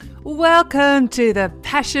Welcome to the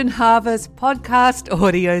Passion Harvest podcast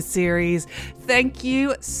audio series. Thank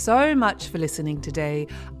you so much for listening today.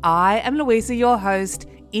 I am Louisa, your host,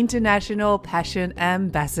 International Passion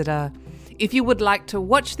Ambassador. If you would like to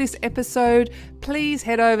watch this episode, please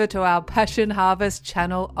head over to our Passion Harvest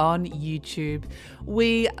channel on YouTube.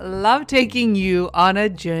 We love taking you on a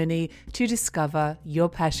journey to discover your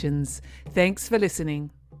passions. Thanks for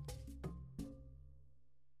listening.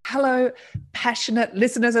 Hello, passionate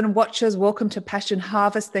listeners and watchers. Welcome to Passion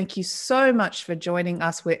Harvest. Thank you so much for joining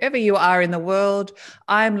us wherever you are in the world.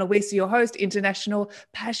 I'm Louisa, your host, International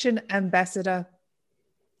Passion Ambassador.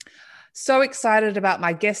 So excited about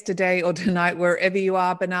my guest today or tonight, wherever you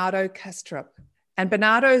are, Bernardo Kastrup. And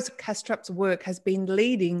Bernardo Kastrup's work has been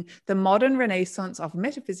leading the modern renaissance of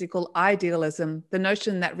metaphysical idealism, the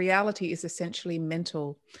notion that reality is essentially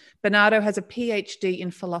mental. Bernardo has a PhD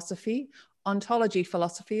in philosophy, ontology,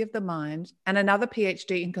 philosophy of the mind, and another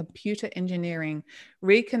PhD in computer engineering,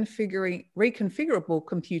 reconfigurable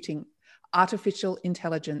computing, artificial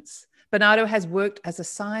intelligence. Bernardo has worked as a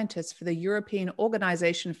scientist for the European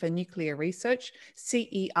Organization for Nuclear Research,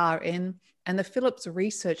 CERN, and the Philips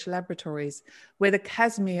Research Laboratories, where the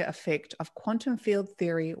Casimir effect of quantum field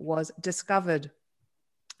theory was discovered.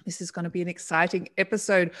 This is going to be an exciting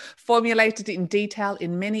episode, formulated in detail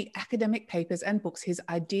in many academic papers and books. His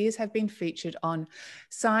ideas have been featured on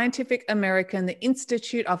Scientific American, the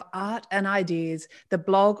Institute of Art and Ideas, the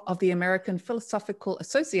blog of the American Philosophical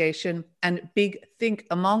Association, and Big Think,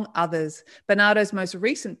 among others. Bernardo's most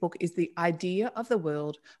recent book is The Idea of the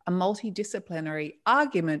World, a multidisciplinary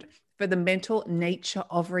argument for the mental nature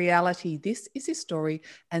of reality. This is his story,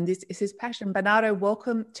 and this is his passion. Bernardo,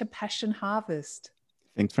 welcome to Passion Harvest.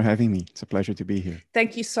 Thanks for having me. It's a pleasure to be here.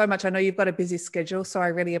 Thank you so much. I know you've got a busy schedule, so I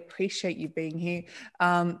really appreciate you being here.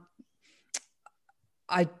 I'd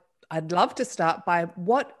love to start by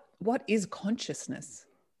what is consciousness?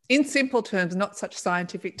 In simple terms, not such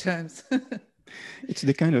scientific terms. It's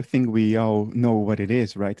the kind of thing we all know what it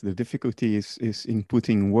is, right? The difficulty is in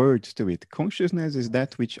putting words to it. Consciousness is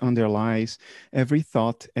that which underlies every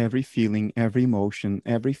thought, every feeling, every emotion,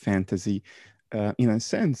 every fantasy. In a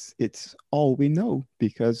sense, it's all we know,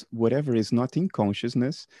 because whatever is not in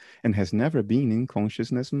consciousness and has never been in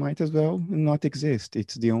consciousness might as well not exist.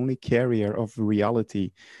 It's the only carrier of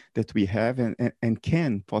reality that we have and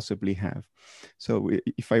can possibly have. So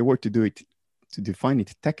if I were to define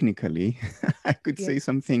it technically, I could say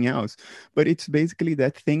something else, but it's basically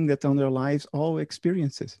that thing that underlies all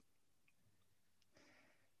experiences.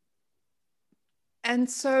 And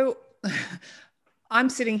so I'm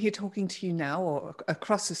sitting here talking to you now, or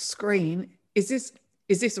across the screen. Is this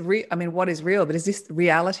real? I mean, what is real? But is this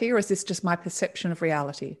reality, or is this just my perception of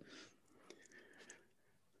reality?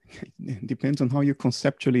 It depends on how you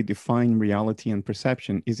conceptually define reality and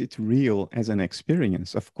perception. Is it real as an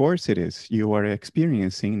experience? Of course it is. You are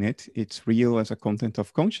experiencing it. It's real as a content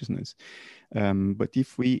of consciousness. But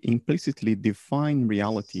if we implicitly define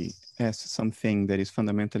reality as something that is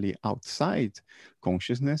fundamentally outside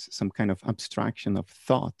consciousness, some kind of abstraction of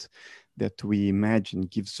thought that we imagine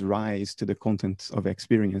gives rise to the content of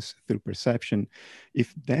experience through perception,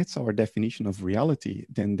 if that's our definition of reality,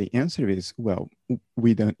 then the answer is, well,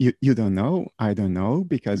 you don't know, I don't know,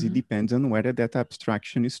 because it depends on whether that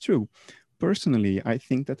abstraction is true. Personally, I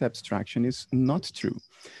think that abstraction is not true.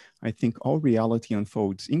 I think all reality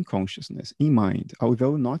unfolds in consciousness, in mind,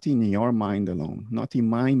 although not in your mind alone, not in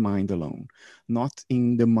my mind alone, not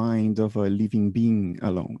in the mind of a living being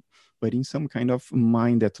alone, but in some kind of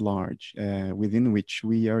mind at large, within which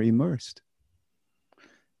we are immersed.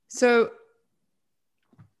 So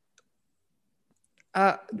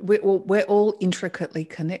we're all intricately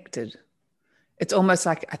connected. It's almost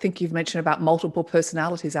like, I think you've mentioned about multiple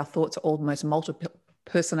personalities. Our thoughts are almost multiple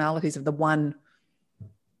personalities of the one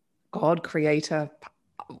God, creator,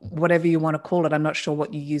 whatever you want to call it. I'm not sure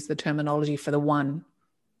what you use the terminology for the one.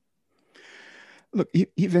 Look,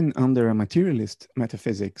 even under a materialist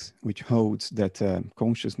metaphysics, which holds that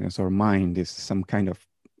consciousness or mind is some kind of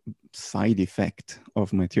side effect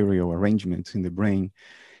of material arrangements in the brain,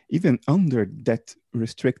 even under that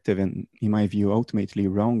restrictive and, in my view, ultimately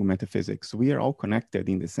wrong metaphysics, we are all connected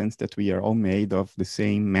in the sense that we are all made of the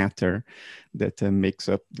same matter that makes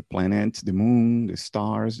up the planets, the moon, the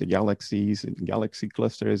stars, the galaxies, and galaxy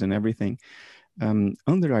clusters and everything.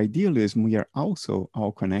 Under idealism, we are also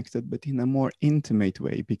all connected, but in a more intimate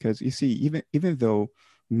way, because you see, even though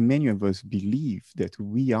many of us believe that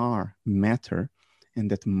we are matter, and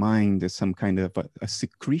that mind is some kind of a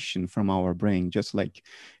secretion from our brain, just like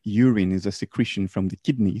urine is a secretion from the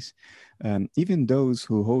kidneys. Even those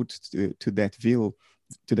who hold to that view,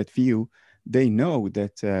 they know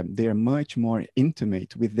that they are much more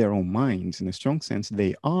intimate with their own minds. In a strong sense,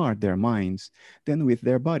 they are their minds than with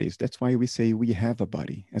their bodies. That's why we say we have a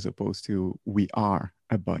body as opposed to we are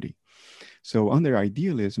a body. So under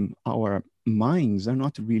idealism, our minds are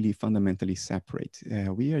not really fundamentally separate.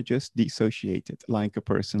 We are just dissociated, like a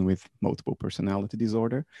person with multiple personality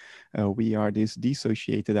disorder. We are these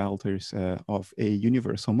dissociated alters of a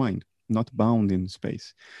universal mind, not bound in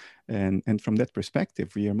space. And from that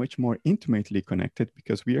perspective, we are much more intimately connected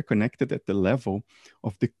because we are connected at the level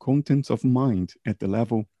of the contents of mind, at the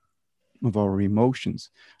level of our emotions,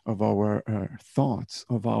 of our thoughts,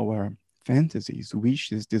 of our fantasies,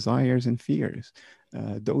 wishes, desires, and fears.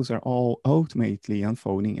 Those are all ultimately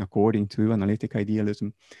unfolding according to analytic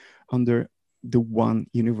idealism under the one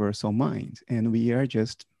universal mind. And we are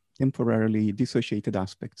just temporarily dissociated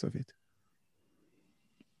aspects of it.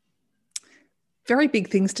 Very big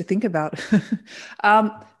things to think about.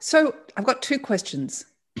 So I've got two questions,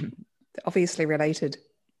 obviously related.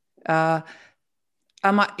 In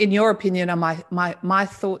your opinion, are my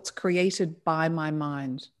thoughts created by my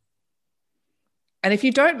mind? And if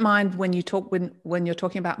you don't mind, when you're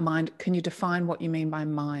talking about mind, can you define what you mean by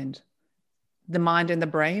mind? The mind and the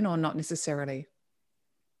brain, or not necessarily?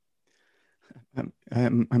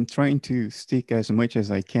 I'm trying to stick as much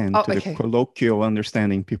as I can to the colloquial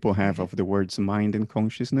understanding people have of the words mind and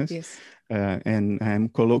consciousness. Yes. And I'm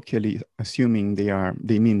colloquially assuming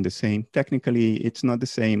they mean the same. Technically, it's not the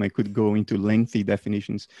same. I could go into lengthy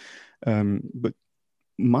definitions. But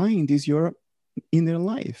mind is your inner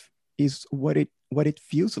life, is what it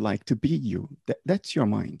feels like to be you. That's your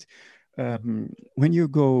mind. When you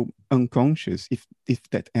go unconscious, if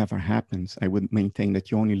that ever happens, I would maintain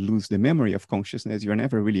that you only lose the memory of consciousness. You're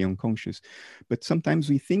never really unconscious. But sometimes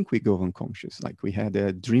we think we go unconscious, like we had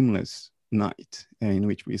a dreamless night in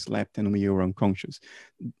which we slept and we were unconscious.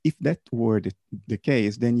 If that were the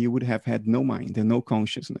case, then you would have had no mind and no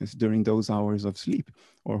consciousness during those hours of sleep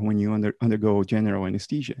or when you undergo general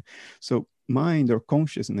anesthesia. So mind or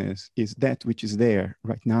consciousness is that which is there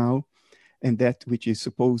right now, and that which is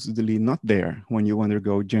supposedly not there when you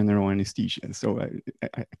undergo general anesthesia. So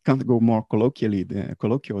I can't go more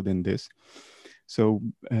colloquial than this. So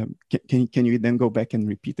can you then go back and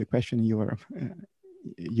repeat the question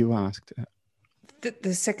you asked?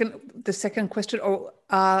 The second question, or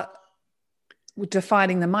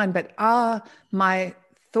defining the mind, but are my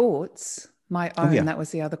thoughts my own? Oh, yeah. That was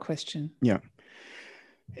the other question. Yeah.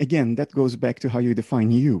 Again, that goes back to how you define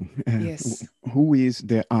you. Yes. Who is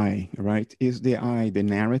the I, right? Is the I the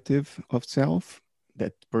narrative of self?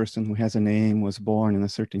 That person who has a name, was born on a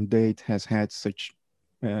certain date, has had such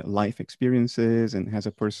life experiences and has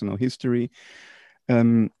a personal history.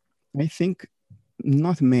 I think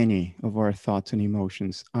not many of our thoughts and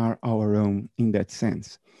emotions are our own in that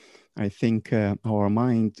sense. I think our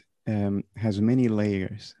mind has many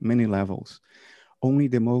layers, many levels. Only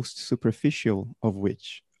the most superficial of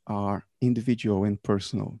which are individual and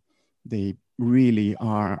personal. They really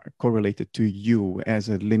are correlated to you as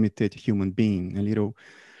a limited human being, a little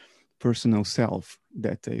personal self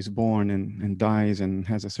that is born and dies and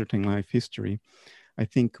has a certain life history. I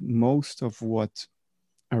think most of what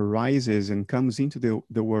arises and comes into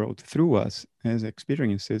the world through us as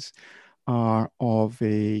experiences are of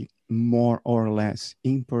a more or less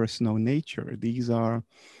impersonal nature. These are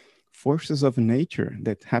forces of nature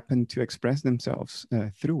that happen to express themselves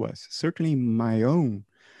through us. Certainly many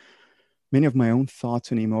of my own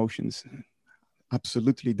thoughts and emotions,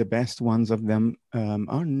 absolutely the best ones of them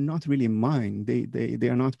are not really mine. They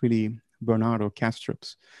are not really Bernardo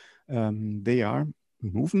Kastrup's. They are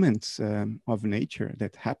movements of nature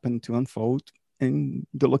that happen to unfold in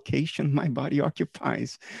the location my body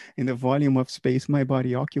occupies, in the volume of space my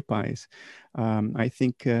body occupies. I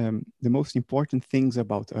think the most important things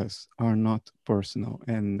about us are not personal.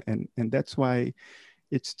 And that's why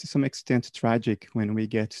it's to some extent tragic when we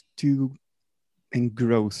get too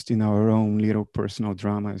engrossed in our own little personal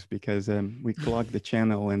dramas, because we clog the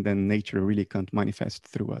channel and then nature really can't manifest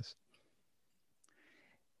through us.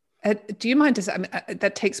 Do you mind,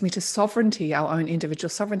 that takes me to sovereignty, our own individual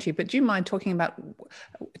sovereignty, but do you mind talking about,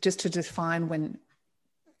 just to define, when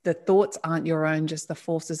the thoughts aren't your own, just the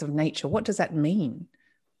forces of nature, what does that mean?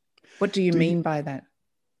 What do you mean by that?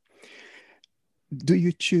 Do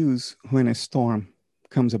you choose when a storm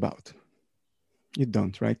comes about? You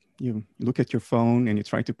don't, right? You look at your phone and you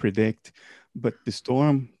try to predict, but the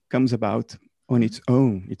storm comes about on its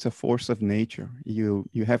own. It's a force of nature. You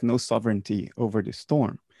have no sovereignty over the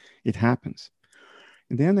storm. It happens.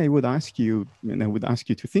 And then I would ask you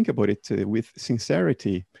to think about it with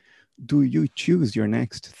sincerity. Do you choose your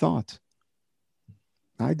next thought?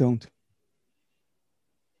 I don't.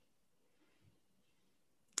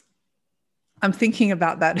 I'm thinking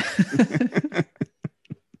about that.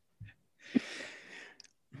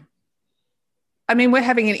 I mean, we're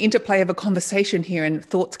having an interplay of a conversation here, and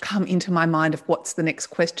thoughts come into my mind of what's the next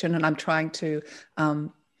question, and I'm trying to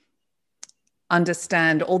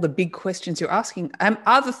understand all the big questions you're asking.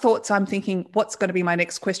 Other thoughts I'm thinking, what's going to be my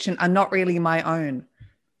next question, are not really my own.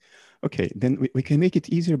 Okay, then we can make it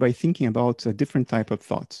easier by thinking about a different type of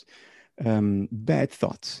thoughts. Bad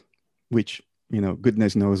thoughts, which,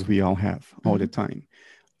 goodness knows we all have all the time.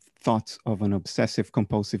 Thoughts of an obsessive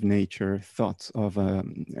compulsive nature, thoughts of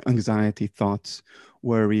anxiety, thoughts,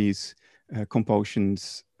 worries,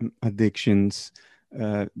 compulsions, addictions,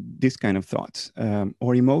 this kind of thoughts,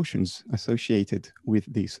 or emotions associated with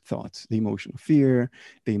these thoughts. The emotion of fear,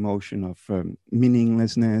 the emotion of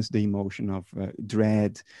meaninglessness, the emotion of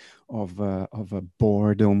dread, of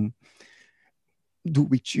boredom. Do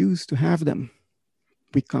we choose to have them?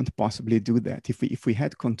 We can't possibly do that. If we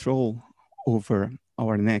had control over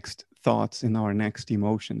our next thoughts and our next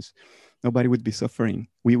emotions, nobody would be suffering.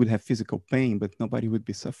 We would have physical pain, but nobody would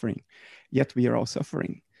be suffering. Yet we are all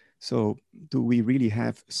suffering. So do we really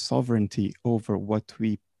have sovereignty over what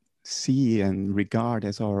we see and regard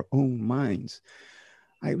as our own minds?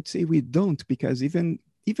 I would say we don't, because even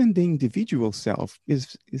the individual self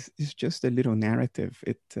is just a little narrative.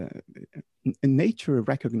 Nature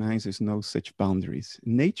recognizes no such boundaries.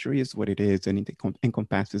 Nature is what it is, and it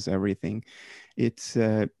encompasses everything. It's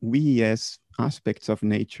we as aspects of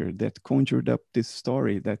nature that conjured up this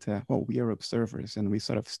story that, we are observers and we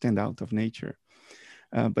sort of stand out of nature.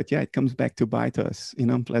 But yeah, it comes back to bite us in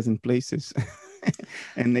unpleasant places.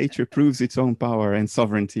 And nature proves its own power and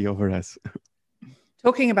sovereignty over us.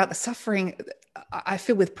 Talking about the suffering, I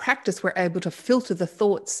feel with practice, we're able to filter the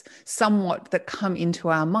thoughts somewhat that come into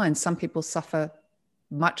our minds. Some people suffer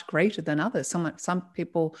much greater than others. Some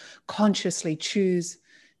people consciously choose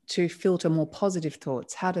to filter more positive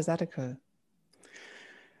thoughts. How does that occur?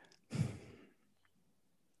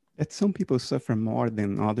 That some people suffer more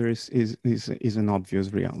than others is an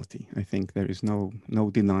obvious reality. I think there is no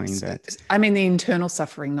denying that. I mean the internal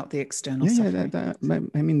suffering, not the external suffering.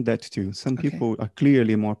 I mean that too. Some people are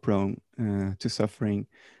clearly more prone to suffering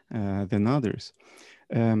than others.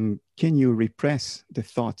 Can you repress the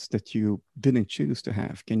thoughts that you didn't choose to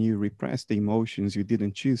have? Can you repress the emotions you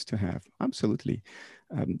didn't choose to have? Absolutely.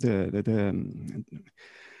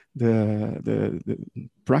 The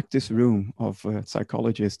practice room of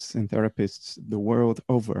psychologists and therapists the world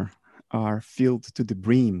over are filled to the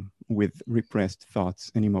brim with repressed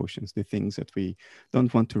thoughts and emotions, the things that we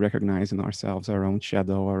don't want to recognize in ourselves, our own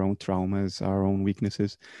shadow, our own traumas, our own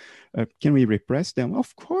weaknesses. Can we repress them?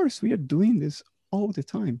 Of course, we are doing this all the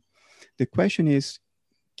time. The question is,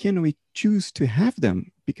 can we choose to have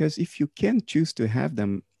them? Because if you can choose to have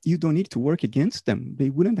them, you don't need to work against them. They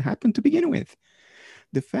wouldn't happen to begin with.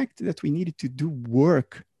 The fact that we needed to do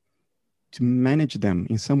work to manage them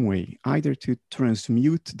in some way, either to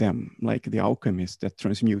transmute them, like the alchemist that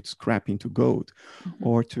transmutes scrap into gold,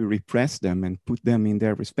 or to repress them and put them in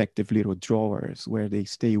their respective little drawers where they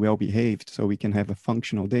stay well behaved so we can have a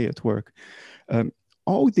functional day at work.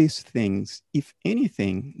 All these things, if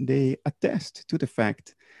anything, they attest to the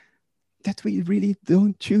fact that we really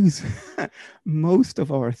don't choose most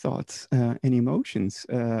of our thoughts and emotions.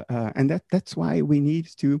 And that's why we need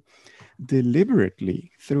to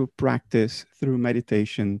deliberately, through practice, through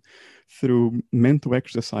meditation, through mental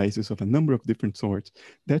exercises of a number of different sorts,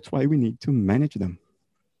 that's why we need to manage them.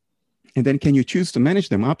 And then can you choose to manage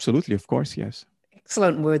them? Absolutely, of course, yes.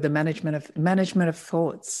 Excellent word, the management of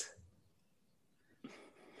thoughts.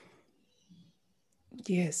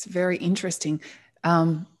 Yes, very interesting.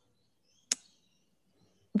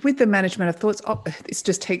 With the management of thoughts, this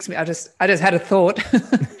just takes me, I just had a thought.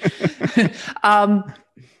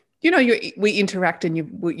 We interact, and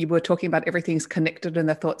you were talking about everything's connected and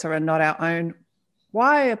the thoughts are not our own.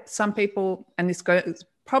 Why are some people, and this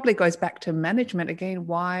probably goes back to management again,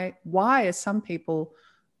 why are some people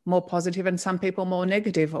more positive and some people more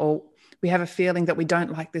negative, or we have a feeling that we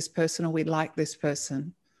don't like this person or we like this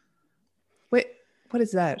person? What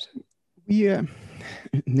is that?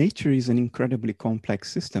 Nature is an incredibly complex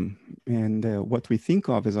system, and what we think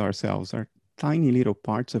of as ourselves are tiny little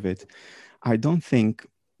parts of it. I don't think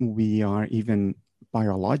we are even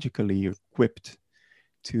biologically equipped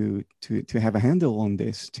to have a handle on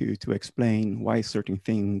this, to explain why certain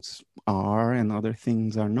things are and other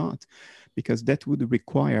things are not, because that would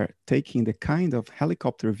require taking the kind of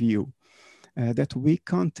helicopter view that we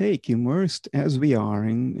can't take immersed as we are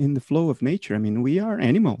in the flow of nature. I mean, we are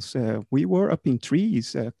animals. We were up in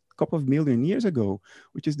trees a couple of million years ago,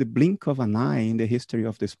 which is the blink of an eye in the history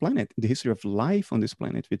of this planet, the history of life on this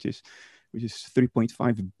planet, which is which is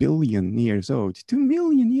 3.5 billion years old. 2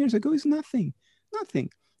 million years ago is nothing, nothing.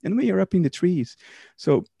 And we are up in the trees.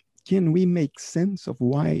 So can we make sense of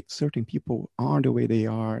why certain people are the way they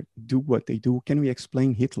are, do what they do? Can we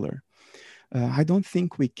explain Hitler? I don't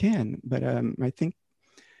think we can, but I think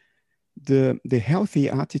the healthy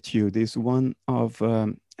attitude is one of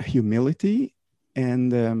humility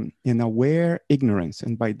and aware ignorance.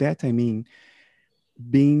 And by that, I mean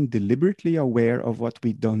being deliberately aware of what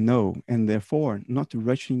we don't know, and therefore not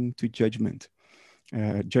rushing to judgment.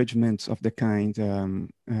 Judgments of the kind,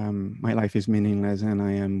 my life is meaningless and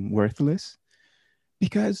I am worthless.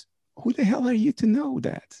 Because who the hell are you to know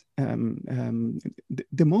that?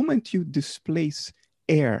 The moment you displace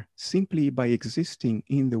air simply by existing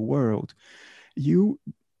in the world, you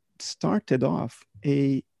started off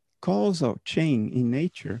a causal chain in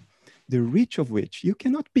nature, the reach of which you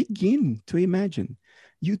cannot begin to imagine.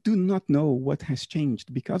 You do not know what has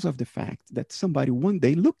changed because of the fact that somebody one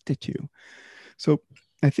day looked at you. So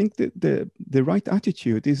I think that the right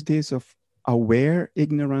attitude is this of aware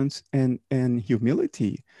ignorance and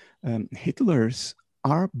humility. Hitlers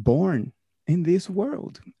are born in this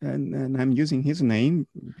world, and I'm using his name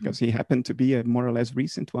because he happened to be a more or less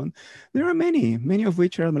recent one. There are many of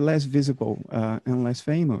which are less visible and less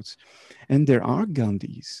famous. And there are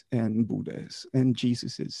Gandhis and Buddhas and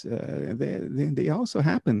Jesuses. They also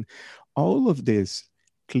happen. All of this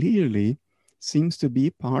clearly seems to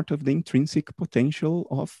be part of the intrinsic potential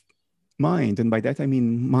of mind. And by that, I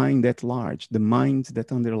mean mind at large, the mind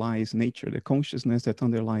that underlies nature, the consciousness that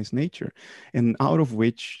underlies nature, and out of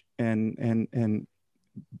which, and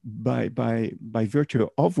by virtue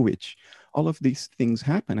of which all of these things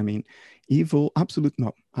happen. I mean, absolute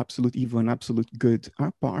evil and absolute good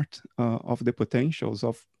are part of the potentials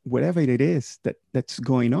of whatever it is that's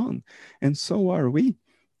going on. And so are we.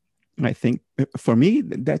 I think for me,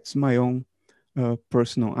 that's my own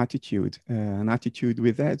personal attitude, an attitude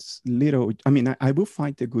with that little, I mean, I will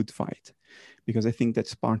fight the good fight, because I think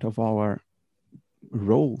that's part of our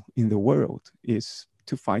role in the world, is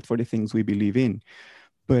to fight for the things we believe in.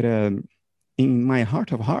 But in my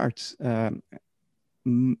heart of hearts,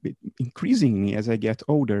 increasingly as I get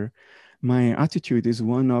older, my attitude is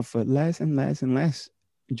one of less and less and less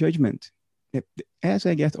judgment. As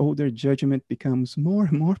I get older, judgment becomes more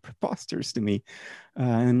and more preposterous to me,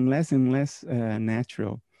 and less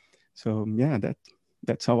natural. So yeah,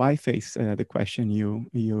 that's how I face the question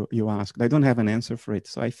you asked. I don't have an answer for it,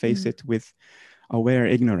 so I face it with aware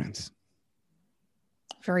ignorance.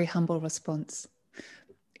 Very humble response.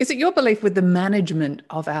 Is it your belief with the management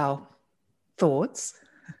of our thoughts,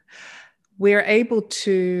 we're able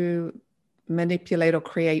to manipulate or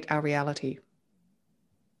create our reality?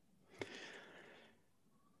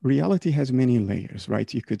 Reality has many layers,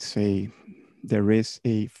 right? You could say there is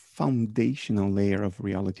a foundational layer of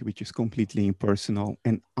reality, which is completely impersonal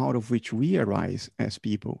and out of which we arise as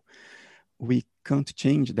people. We can't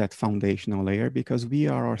change that foundational layer because we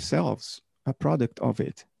are ourselves a product of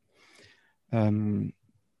it.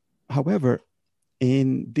 However,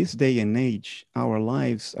 in this day and age, our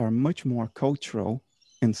lives are much more cultural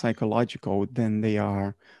and psychological than they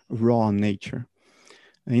are raw nature.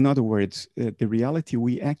 In other words, the reality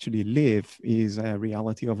we actually live is a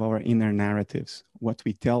reality of our inner narratives. What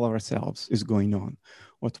we tell ourselves is going on.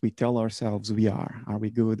 What we tell ourselves we are. Are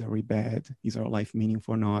we good? Are we bad? Is our life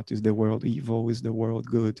meaningful or not? Is the world evil? Is the world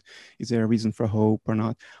good? Is there a reason for hope or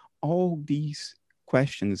not? All these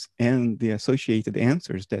questions and the associated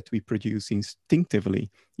answers that we produce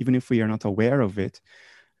instinctively, even if we are not aware of it,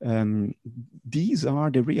 these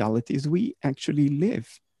are the realities we actually live,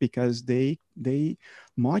 because they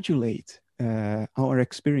modulate our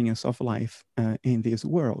experience of life in this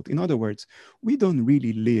world. In other words, we don't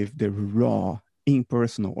really live the raw,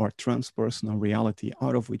 impersonal or transpersonal reality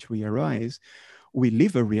out of which we arise. We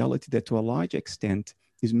live a reality that to a large extent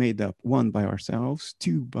is made up, one, by ourselves,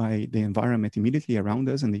 two, by the environment immediately around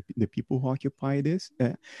us and the people who occupy this,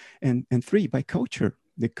 and three, by culture,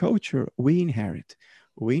 the culture we inherit.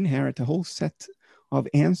 We inherit a whole set of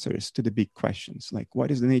answers to the big questions, like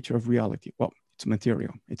what is the nature of reality? Well, it's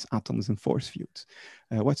material, it's atoms and force fields.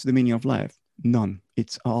 What's the meaning of life? None.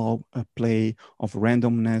 It's all a play of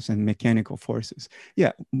randomness and mechanical forces.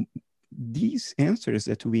 Yeah, these answers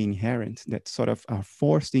that we inherit, that sort of are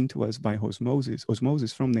forced into us by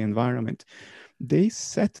osmosis from the environment, they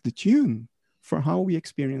set the tune for how we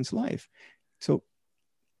experience life. So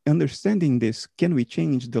understanding this, can we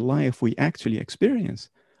change the life we actually experience?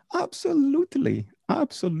 Absolutely.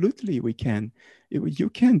 Absolutely, we can. You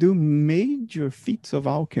can do major feats of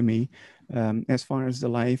alchemy as far as the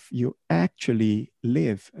life you actually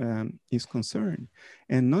live is concerned.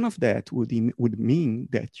 And none of that would mean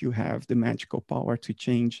that you have the magical power to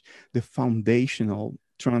change the foundational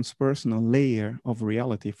transpersonal layer of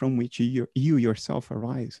reality from which you yourself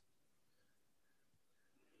arise.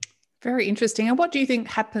 Very interesting. And what do you think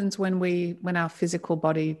happens when our physical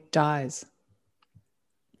body dies?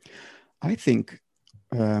 I think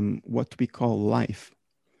what we call life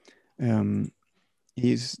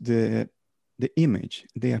is the image,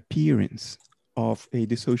 the appearance of a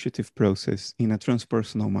dissociative process in a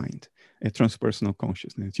transpersonal mind, a transpersonal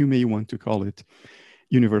consciousness. You may want to call it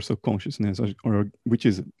universal consciousness, or which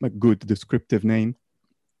is a good descriptive name.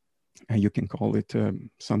 You can call it,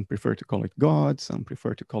 some prefer to call it God, some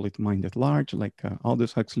prefer to call it mind at large, like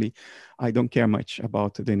Aldous Huxley. I don't care much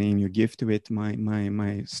about the name you give to it.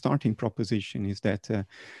 My starting proposition is that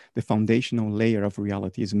the foundational layer of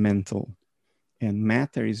reality is mental. And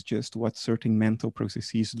matter is just what certain mental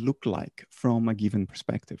processes look like from a given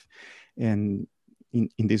perspective. And in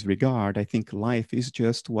this regard, I think life is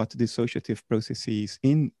just what dissociative processes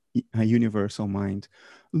in a universal mind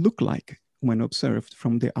look like when observed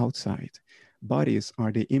from the outside. Bodies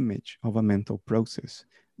are the image of a mental process.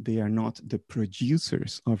 They are not the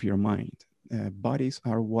producers of your mind. Bodies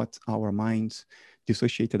are what our minds,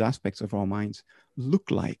 dissociated aspects of our minds, look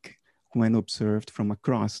like when observed from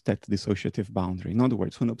across that dissociative boundary. In other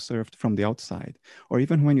words, when observed from the outside, or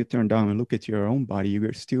even when you turn down and look at your own body, you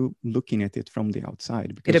are still looking at it from the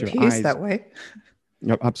outside. Because it appears that way.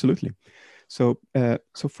 Yeah, absolutely. So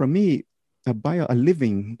for me, a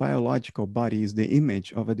living biological body is the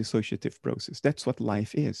image of a dissociative process. That's what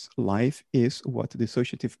life is. Life is what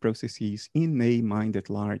dissociative processes in a mind at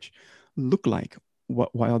large look like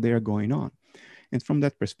while they are going on. And from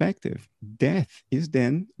that perspective, death is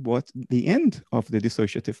then what the end of the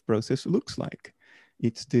dissociative process looks like.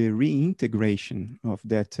 It's the reintegration of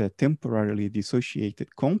that temporarily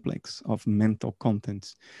dissociated complex of mental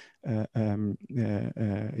contents.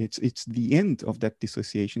 It's the end of that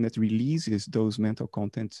dissociation that releases those mental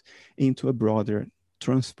contents into a broader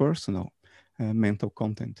transpersonal mental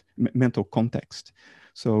context.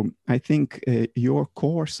 So I think your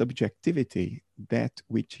core subjectivity, that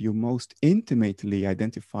which you most intimately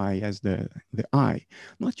identify as the I,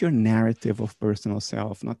 not your narrative of personal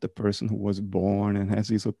self, not the person who was born and has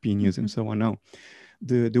his opinions and so on. No,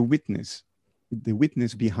 the witness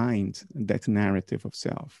behind that narrative of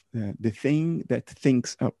self, the thing that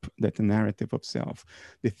thinks up that narrative of self,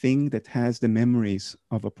 the thing that has the memories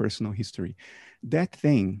of a personal history, that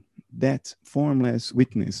thing, that formless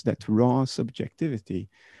witness, that raw subjectivity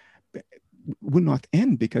will not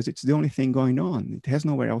end because it's the only thing going on. It has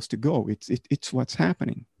nowhere else to go. It's what's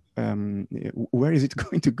happening. Where is it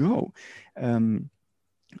going to go?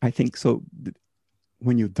 I think so.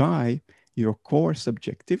 When you die, your core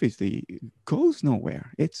subjectivity goes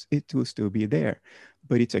nowhere. It will still be there,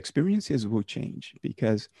 but its experiences will change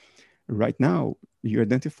because right now you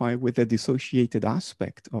identify with a dissociated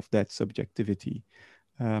aspect of that subjectivity.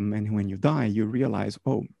 And when you die, you realize,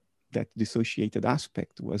 oh, that dissociated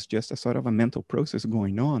aspect was just a sort of a mental process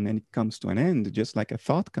going on, and it comes to an end, just like a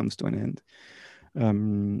thought comes to an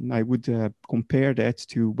end. I would compare that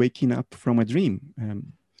to waking up from a dream.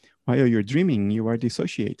 While you're dreaming, you are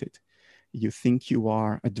dissociated. You think you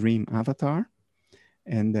are a dream avatar,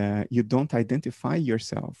 and you don't identify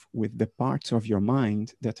yourself with the parts of your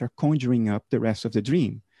mind that are conjuring up the rest of the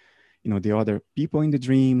dream. You know, the other people in the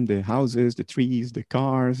dream, the houses, the trees, the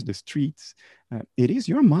cars, the streets. It is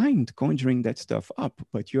your mind conjuring that stuff up,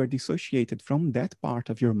 but you are dissociated from that part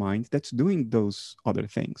of your mind that's doing those other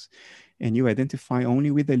things. And you identify only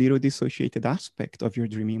with the little dissociated aspect of your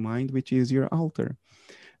dreaming mind, which is your alter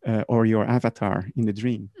or your avatar in the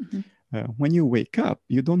dream. When you wake up,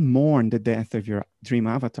 you don't mourn the death of your dream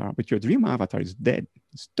avatar, but your dream avatar is dead.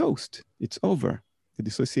 It's toast. It's over. The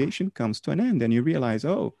dissociation comes to an end, and you realize,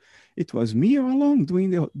 oh, it was me all along doing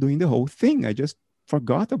the whole thing. I just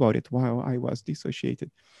forgot about it while I was dissociated.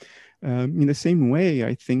 In the same way,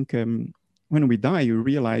 I think when we die, you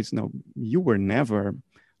realize, no, you were never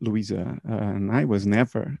Louisa, and I was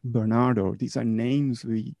never Bernardo. These are names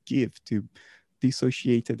we give to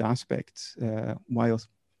dissociated aspects while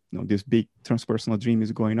this big transpersonal dream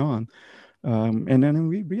is going on. And then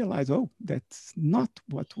we realize, oh, that's not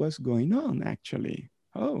what was going on, actually.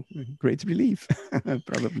 Oh, great relief,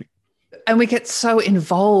 probably. And we get so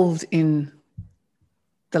involved in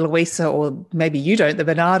the Louisa, or maybe you don't, the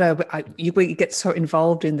Bernardo, we get so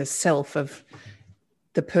involved in the self of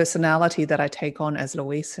the personality that I take on as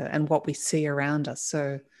Louisa and what we see around us.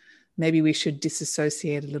 So maybe we should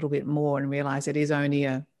disassociate a little bit more and realize it is only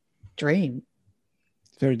a dream.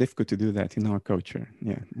 very difficult to do that in our culture.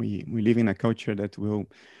 Yeah, we live in a culture that will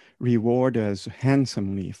reward us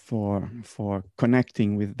handsomely for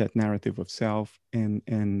connecting with that narrative of self, and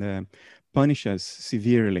punish us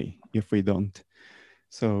severely if we don't.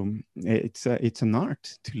 So it's an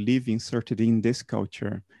art to live inserted in this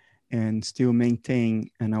culture and still maintain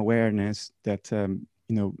an awareness that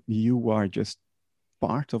you are just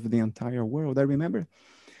part of the entire world. I remember,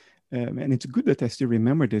 and it's good that I still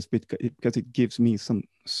remember this because it gives me some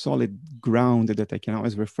solid ground that I can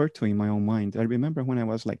always refer to in my own mind. I remember when I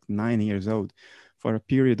was like 9 years old, for a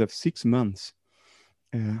period of 6 months,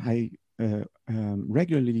 I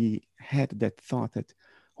regularly had that thought that,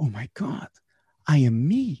 oh my God, I am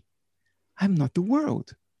me. I'm not the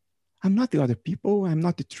world. I'm not the other people. I'm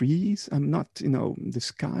not the trees. I'm not, the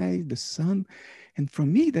sky, the sun. And for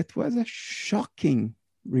me, that was a shocking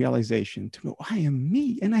realization to know I am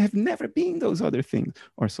me, and I have never been those other things,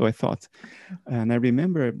 or so I thought. And I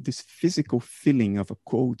remember this physical feeling of a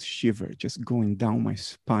cold shiver just going down my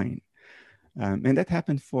spine. And that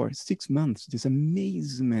happened for 6 months, this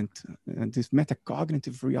amazement, this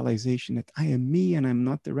metacognitive realization that I am me and I'm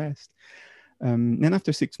not the rest. And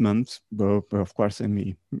after 6 months, well, of course, I'm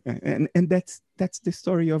me. And that's the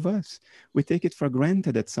story of us. We take it for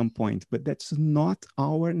granted at some point, but that's not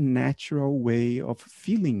our natural way of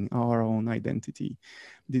feeling our own identity.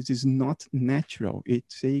 This is not natural.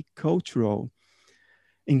 It's a cultural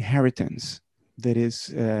inheritance that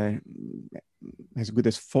is as good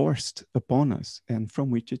as forced upon us, and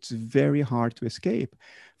from which it's very hard to escape.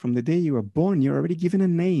 From the day you are born, you're already given a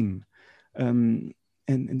name.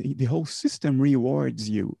 And the whole system rewards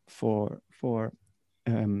you for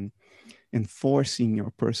enforcing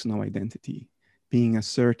your personal identity, being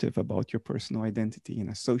assertive about your personal identity, and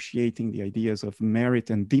associating the ideas of merit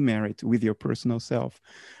and demerit with your personal self,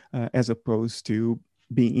 as opposed to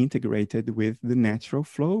being integrated with the natural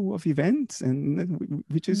flow of events, and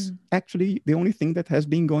which is actually the only thing that has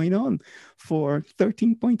been going on for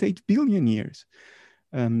 13.8 billion years.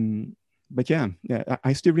 But yeah,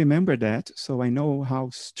 I still remember that. So I know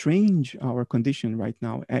how strange our condition right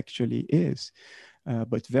now actually is.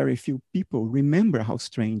 But very few people remember how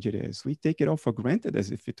strange it is. We take it all for granted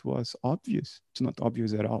as if it was obvious. It's not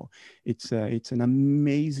obvious at all. It's an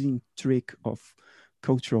amazing trick of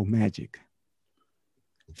cultural magic.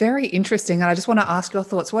 Very interesting. And I just want to ask your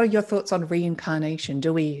thoughts. What are your thoughts on reincarnation?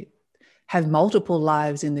 Do we have multiple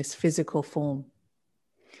lives in this physical form?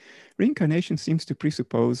 Reincarnation seems to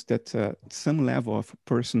presuppose that some level of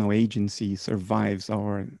personal agency survives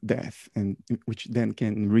our death, and which then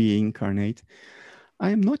can reincarnate. I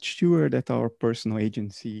am not sure that our personal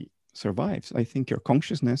agency survives. I think your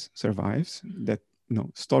consciousness survives, that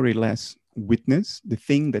storyless witness, the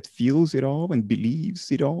thing that feels it all and believes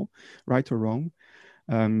it all, right or wrong.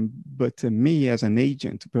 But me as an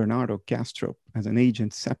agent, Bernardo Kastrup, as an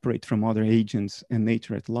agent separate from other agents and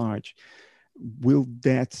nature at large, will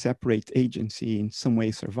that separate agency in some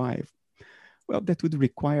way survive? Well, that would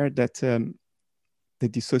require that the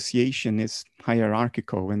dissociation is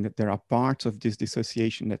hierarchical, and that there are parts of this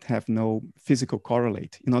dissociation that have no physical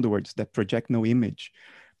correlate. In other words, that project no image.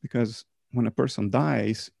 Because when a person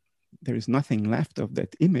dies, there is nothing left of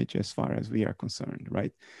that image as far as we are concerned,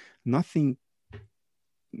 right? Nothing,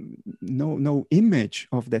 no image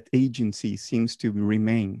of that agency seems to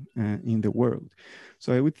remain in the world.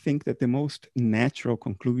 So I would think that the most natural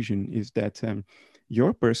conclusion is that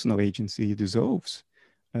your personal agency dissolves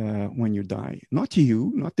when you die. Not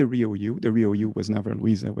you, not the real you. The real you was never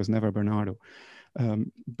Luisa, was never Bernardo.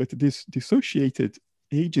 But this dissociated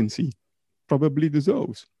agency probably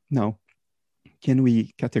dissolves. Now, can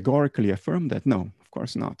we categorically affirm that? No, of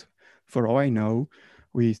course not. For all I know,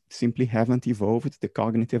 we simply haven't evolved the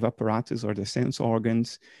cognitive apparatus or the sense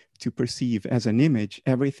organs to perceive as an image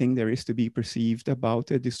everything there is to be perceived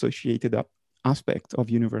about a dissociated aspect of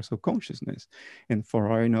universal consciousness. And for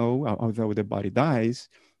all I know, although the body dies,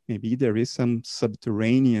 maybe there is some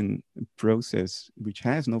subterranean process which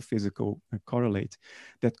has no physical correlate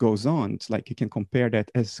that goes on. It's like you can compare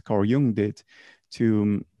that, as Carl Jung did,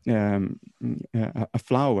 to a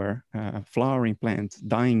flowering plant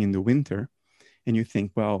dying in the winter. And you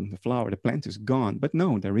think, well, the plant is gone. But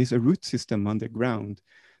no, there is a root system underground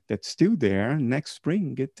that's still there. Next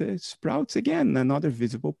spring, it sprouts again, another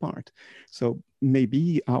visible part. So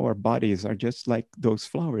maybe our bodies are just like those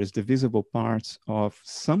flowers, the visible parts of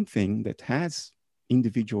something that has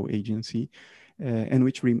individual agency and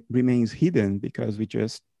which remains hidden because we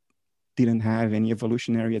just didn't have any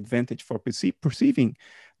evolutionary advantage for perceiving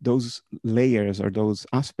those layers or those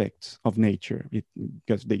aspects of nature,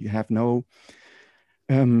 because they have no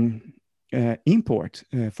import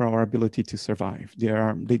for our ability to survive.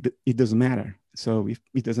 It doesn't matter. So if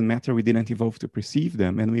it doesn't matter, we didn't evolve to perceive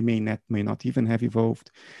them, and we may not even have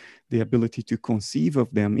evolved the ability to conceive of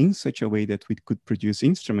them in such a way that we could produce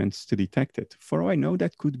instruments to detect it. For all I know,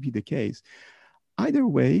 that could be the case. Either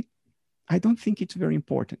way, I don't think it's very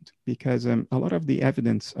important, because a lot of the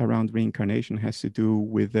evidence around reincarnation has to do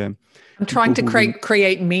with I'm trying to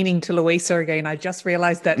create meaning to Louisa again. I just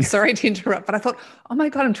realized that. Sorry to interrupt, but I thought, oh my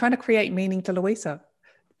God, I'm trying to create meaning to Louisa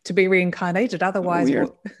to be reincarnated. Otherwise,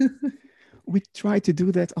 we try to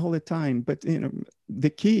do that all the time. But the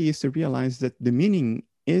key is to realize that the meaning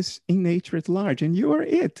is in nature at large, and you are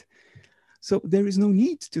it. So there is no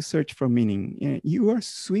need to search for meaning. You are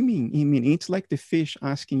swimming in meaning. It's like the fish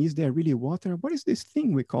asking, is there really water? What is this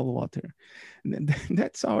thing we call water?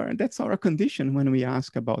 That's our condition when we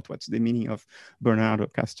ask about what's the meaning of Bernardo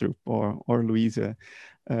Kastrup or Louisa.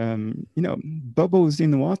 Bubbles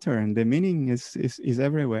in water, and the meaning is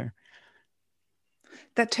everywhere.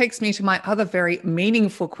 That takes me to my other very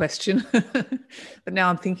meaningful question. But now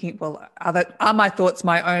I'm thinking, well, are my thoughts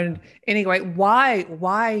my own? Anyway,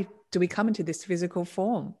 why do we come into this physical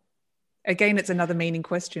form? Again, it's another meaning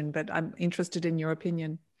question, but I'm interested in your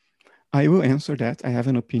opinion. I will answer that. I have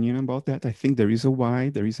an opinion about that. I think there is a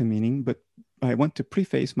why, there is a meaning, but I want to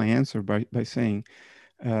preface my answer by saying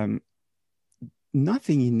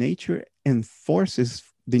nothing in nature enforces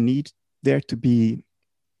the need there to be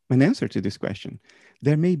an answer to this question.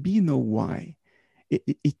 There may be no why.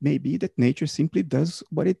 It may be that nature simply does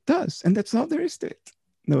what it does, and that's all there is to it.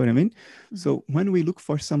 Know what I mean? Mm-hmm. So when we look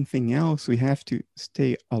for something else, we have to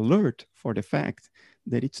stay alert for the fact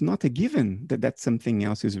that it's not a given that something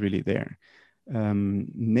else is really there.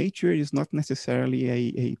 Nature is not necessarily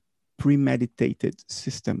a premeditated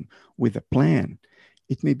system with a plan.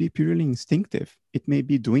 It may be purely instinctive. It may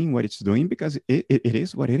be doing what it's doing because it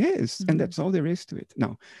is what it is. Mm-hmm. And that's all there is to it.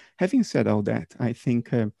 Now, having said all that, I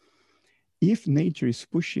think if nature is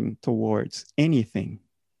pushing towards anything,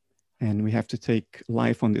 and we have to take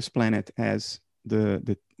life on this planet as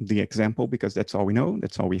the example, because that's all we know,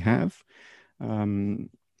 that's all we have.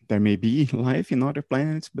 There may be life in other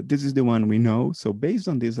planets, but this is the one we know. So based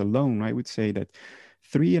on this alone, I would say that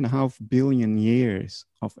 3.5 billion years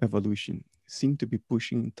of evolution seem to be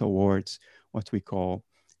pushing towards what we call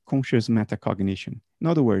conscious metacognition. In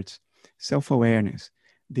other words, self-awareness,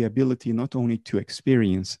 the ability not only to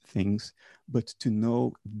experience things, but to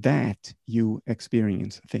know that you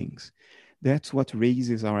experience things. That's what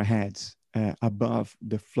raises our heads above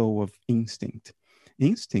the flow of instinct.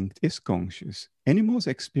 Instinct is conscious. Animals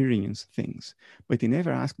experience things, but they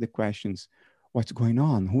never ask the questions, what's going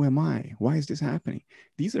on? Who am I? Why is this happening?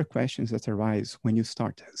 These are questions that arise when you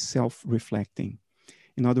start self-reflecting.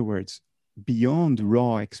 In other words, beyond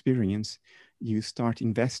raw experience, you start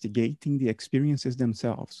investigating the experiences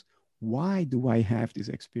themselves. Why do I have this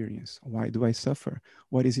experience? Why do I suffer?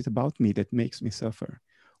 What is it about me that makes me suffer?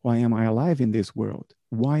 Why am I alive in this world?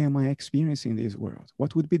 Why am I experiencing this world?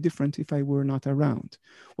 What would be different if I were not around?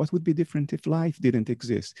 What would be different if life didn't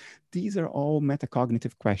exist? These are all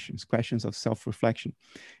metacognitive questions, questions of self-reflection.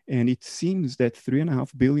 And it seems that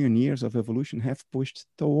 3.5 billion years of evolution have pushed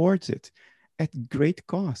towards it at great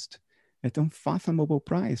cost, at unfathomable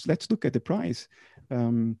price. Let's look at the price.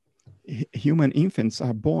 Human infants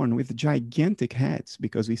are born with gigantic heads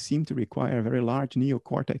because we seem to require a very large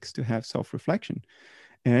neocortex to have self-reflection.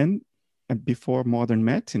 And before modern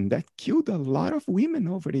medicine, that killed a lot of women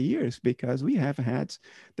over the years because we have heads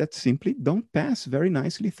that simply don't pass very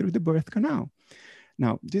nicely through the birth canal.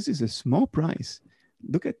 Now, this is a small price.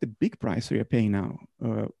 Look at the big price we are paying now.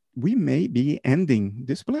 We may be ending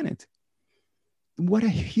this planet. What a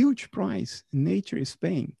huge price nature is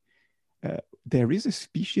paying. There is a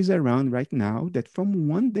species around right now that from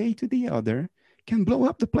one day to the other can blow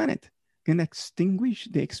up the planet, can extinguish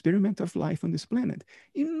the experiment of life on this planet.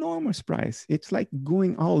 Enormous price. It's like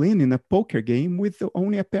going all in a poker game with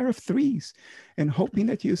only a pair of threes and hoping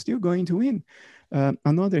that you're still going to win.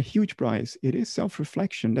 Another huge price. It is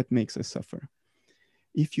self-reflection that makes us suffer.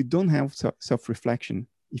 If you don't have self-reflection,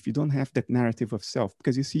 if you don't have that narrative of self,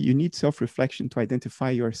 because you see, you need self-reflection to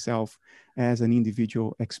identify yourself as an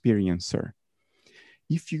individual experiencer.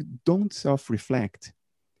 If you don't self-reflect,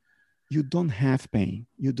 you don't have pain.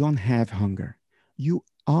 You don't have hunger. You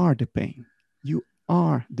are the pain. You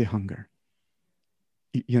are the hunger.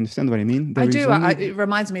 You understand what I mean? I do. It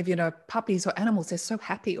reminds me of, puppies or animals. They're so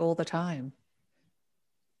happy all the time.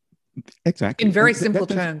 Exactly. In very simple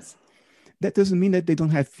terms. That doesn't mean that they don't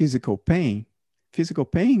have physical pain. Physical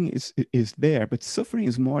pain is there, but suffering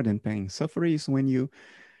is more than pain. Suffering is when you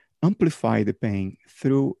amplify the pain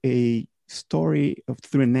through a story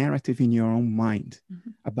through a narrative in your own mind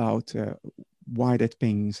about why that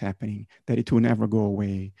pain is happening, that it will never go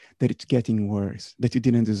away, that it's getting worse, that you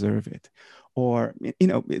didn't deserve it. Or,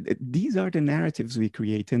 these are the narratives we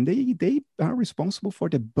create, and they are responsible for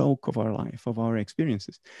the bulk of our life, of our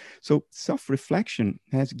experiences. So self-reflection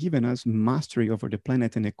has given us mastery over the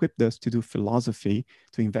planet and equipped us to do philosophy,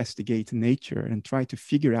 to investigate nature and try to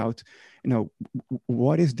figure out,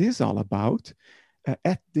 what is this all about?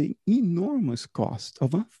 At the enormous cost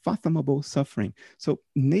of unfathomable suffering. So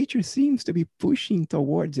nature seems to be pushing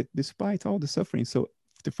towards it despite all the suffering. So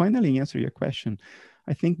to finally answer your question,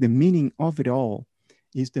 I think the meaning of it all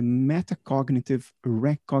is the metacognitive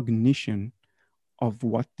recognition of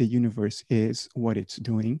what the universe is, what it's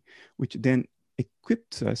doing, which then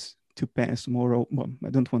equips us to pass moral, well,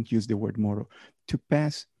 I don't want to use the word moral, to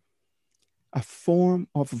pass a form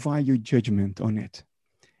of value judgment on it.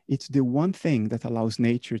 It's the one thing that allows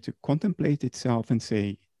nature to contemplate itself and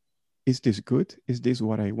say, is this good? Is this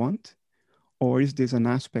what I want? Or is this an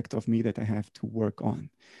aspect of me that I have to work on?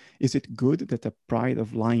 Is it good that a pride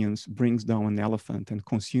of lions brings down an elephant and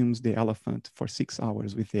consumes the elephant for 6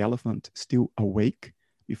 hours with the elephant still awake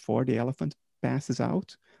before the elephant passes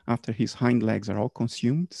out after his hind legs are all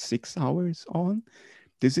consumed 6 hours on?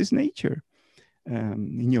 This is nature.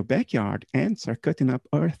 In your backyard, ants are cutting up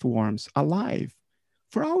earthworms alive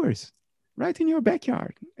for hours, right in your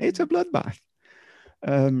backyard. It's a bloodbath.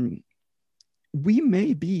 We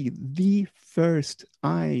may be the first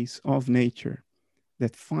eyes of nature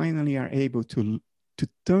that finally are able to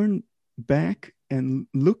turn back and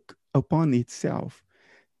look upon itself,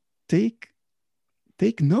 take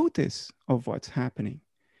notice of what's happening,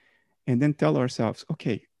 and then tell ourselves,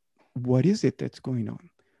 okay, what is it that's going on?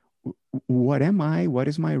 What am I? What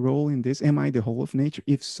is my role in this? Am I the whole of nature?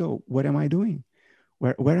 If so, what am I doing?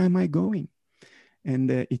 Where am I going? And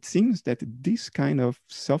it seems that this kind of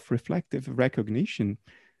self-reflective recognition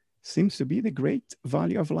seems to be the great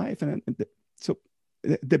value of life. And so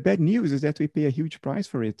the bad news is that we pay a huge price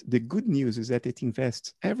for it. The good news is that it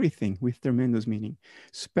invests everything with tremendous meaning,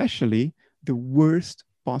 especially the worst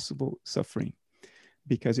possible suffering,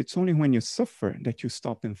 because it's only when you suffer that you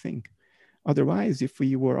stop and think. Otherwise, if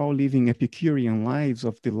we were all living Epicurean lives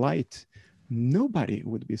of delight, nobody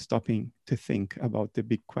would be stopping to think about the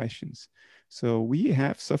big questions. So we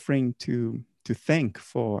have suffering to thank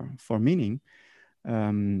for meaning.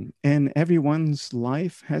 And everyone's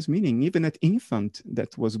life has meaning. Even an infant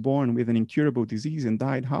that was born with an incurable disease and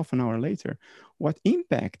died half an hour later, what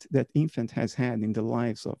impact that infant has had in the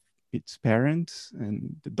lives of its parents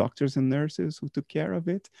and the doctors and nurses who took care of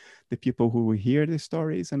it, the people who hear the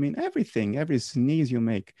stories. I mean, everything, every sneeze you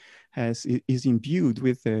make is imbued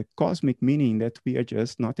with a cosmic meaning that we are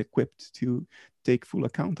just not equipped to take full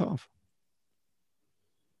account of.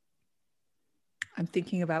 I'm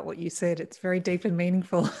thinking about what you said. It's very deep and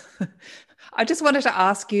meaningful. I just wanted to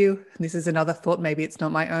ask you, this is another thought, maybe it's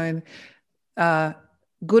not my own,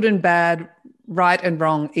 good and bad, right and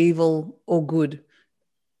wrong, evil or good.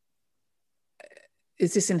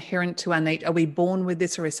 Is this inherent to our nature? Are we born with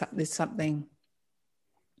this, or is this something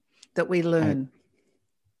that we learn?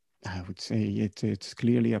 I would say it's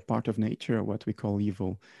clearly a part of nature, what we call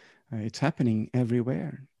evil. It's happening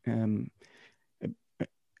everywhere.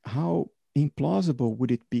 How implausible would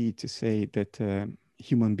it be to say that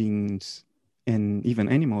human beings and even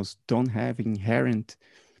animals don't have inherent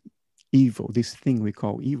evil, this thing we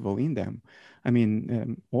call evil in them? I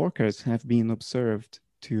mean, orcas have been observed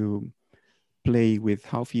to play with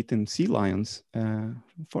half-eaten sea lions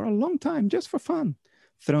for a long time, just for fun,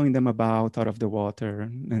 throwing them about out of the water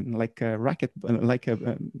and like a racket,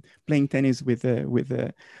 playing tennis with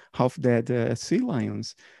half-dead sea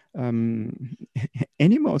lions.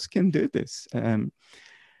 Animals can do this.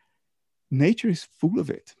 Nature is full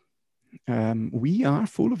of it. We are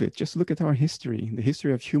full of it. Just look at our history. The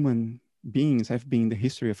history of human beings have been the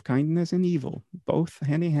history of kindness and evil, both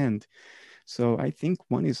hand in hand. So I think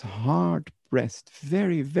one is hard-pressed,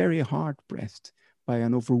 very, very hard-pressed by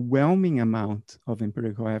an overwhelming amount of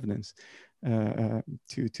empirical evidence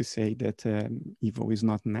to say that evil is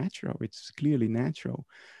not natural. It's clearly natural.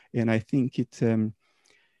 And I think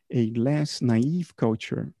a less naive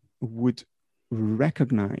culture would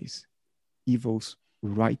recognize evil's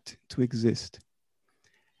right to exist.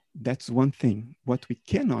 That's one thing. What we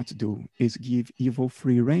cannot do is give evil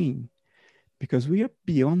free rein, because we are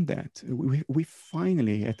beyond that. We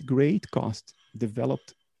finally, at great cost,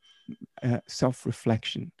 developed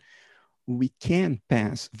self-reflection. We can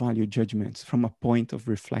pass value judgments from a point of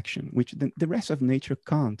reflection, which the rest of nature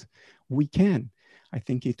can't. We can. I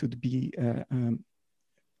think it would be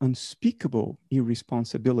unspeakable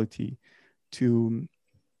irresponsibility to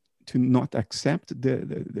not accept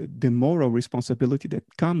the moral responsibility that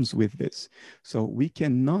comes with this. So we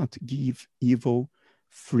cannot give evil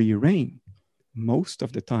free rein. Most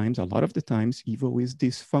of the times, a lot of the times, evil is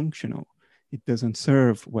dysfunctional. It doesn't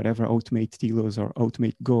serve whatever ultimate telos or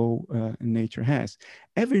ultimate goal nature has.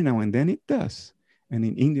 Every now and then it does. And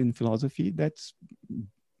in Indian philosophy, that's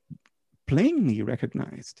plainly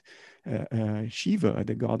recognized. Shiva,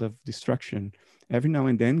 the god of destruction, every now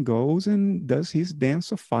and then goes and does his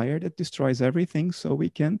dance of fire that destroys everything so we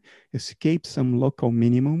can escape some local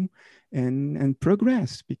minimum and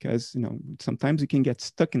progress, because sometimes you can get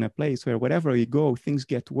stuck in a place where wherever you go, things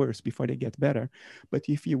get worse before they get better. But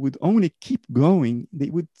if you would only keep going, they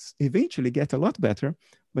would eventually get a lot better.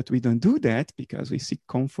 But we don't do that because we seek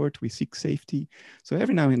comfort, we seek safety. So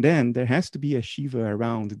every now and then there has to be a Shiva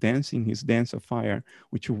around dancing his dance of fire,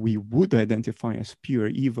 which we would identify as pure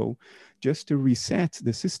evil, just to reset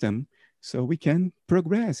the system so we can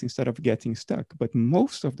progress instead of getting stuck. But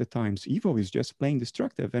most of the times evil is just plain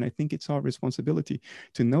destructive. And I think it's our responsibility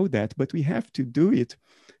to know that, but we have to do it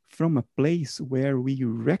from a place where we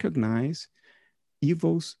recognize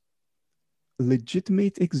evil's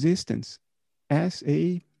legitimate existence as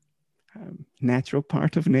a natural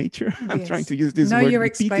part of nature. Yes. I'm trying to use this word you're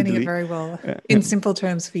repeatedly. Explaining it very well in simple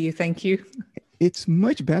terms for you. Thank you. It's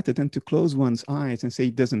much better than to close one's eyes and say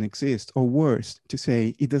it doesn't exist, or worse, to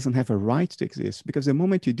say it doesn't have a right to exist. Because the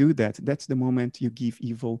moment you do that, that's the moment you give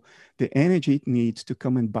evil the energy it needs to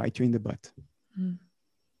come and bite you in the butt. Mm.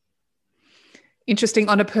 Interesting.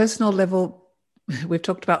 On a personal level, we've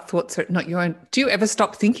talked about thoughts that are not your own. Do you ever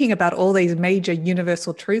stop thinking about all these major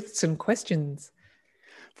universal truths and questions?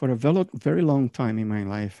 For a very long time in my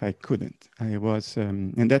life, I couldn't. I was,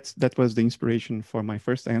 and that was the inspiration for my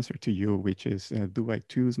first answer to you, which is, do I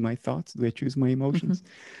choose my thoughts? Do I choose my emotions?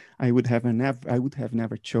 Mm-hmm. I would have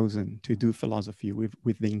never chosen to do philosophy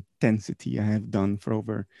with the intensity I have done for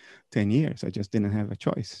over 10 years. I just didn't have a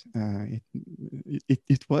choice.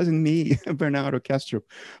 It wasn't me, Bernardo Kastrup.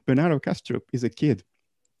 Bernardo Kastrup is a kid.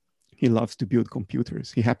 He loves to build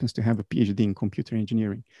computers. He happens to have a PhD in computer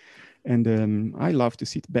engineering. And I love to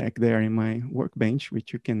sit back there in my workbench,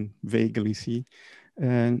 which you can vaguely see,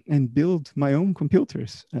 and build my own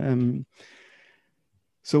computers.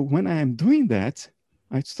 So when I am doing that,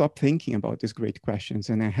 I stop thinking about these great questions.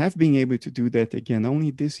 And I have been able to do that again only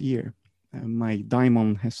this year. My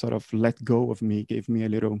daimon has sort of let go of me, gave me a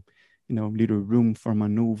little room for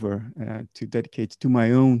maneuver to dedicate to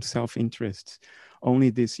my own self-interests only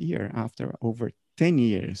this year, after over 10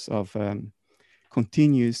 years of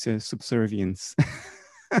continuous subservience.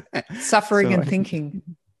 Suffering and thinking.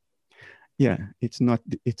 Yeah, it's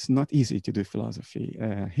not easy to do philosophy.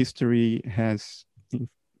 History has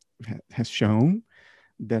shown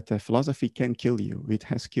that philosophy can kill you. It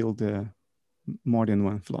has killed more than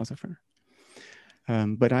one philosopher.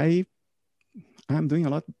 But I'm doing a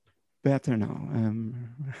lot better now.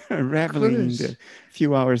 Reveling in the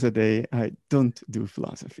few hours a day I don't do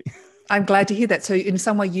philosophy. I'm glad to hear that. So in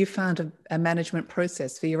some way you found a management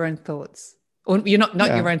process for your own thoughts, or you're not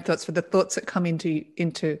your own thoughts, for the thoughts that come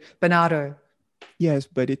into Bernardo. Yes,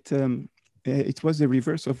 but it was the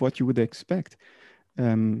reverse of what you would expect.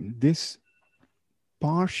 This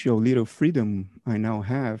partial little freedom I now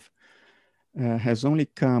have has only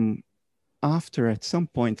come after, at some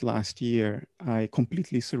point last year, I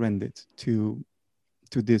completely surrendered to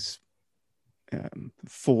this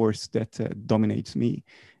force that dominates me,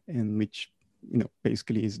 and which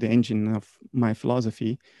basically is the engine of my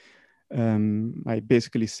philosophy. I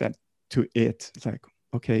basically said to it, like,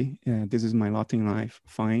 okay, this is my lot in life,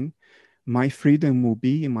 fine. My freedom will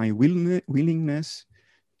be in my willingness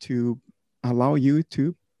to allow you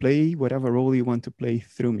to play whatever role you want to play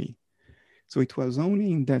through me. So it was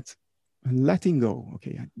only in that letting go.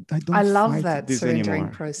 Okay, I love fight that this surrendering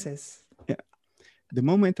anymore. process. Yeah, the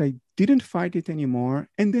moment I didn't fight it anymore,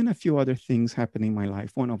 and then a few other things happened in my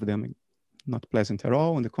life. One of them not pleasant at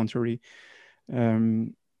all, on the contrary,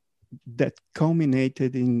 that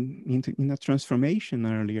culminated in a transformation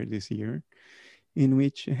earlier this year, in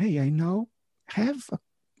which, hey, I now have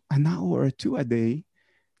an hour or two a day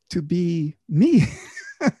to be me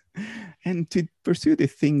and to pursue the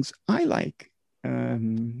things I like,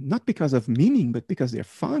 not because of meaning, but because they're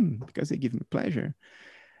fun, because they give me pleasure.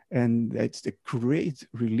 And it's the great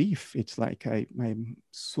relief. It's like I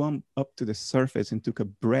swam up to the surface and took a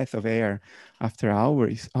breath of air after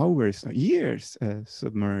hours, years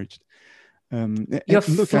submerged. You're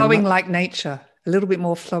flowing like nature, a little bit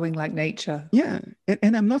more flowing like nature. Yeah,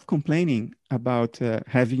 and I'm not complaining about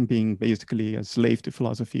having been basically a slave to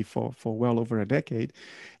philosophy for well over a decade.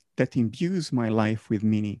 that imbues my life with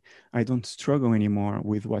meaning. I don't struggle anymore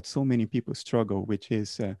with what so many people struggle, which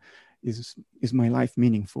is my life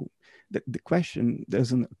meaningful? The question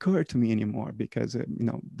doesn't occur to me anymore, because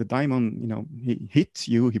the diamond, he hits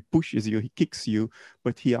you, he pushes you, he kicks you,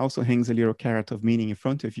 but he also hangs a little carrot of meaning in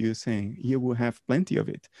front of you, saying you will have plenty of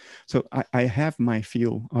it. So I have my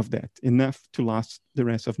feel of that, enough to last the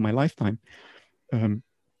rest of my lifetime.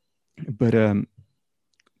 But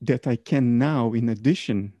that I can now, in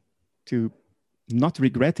addition to not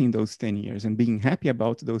regretting those 10 years and being happy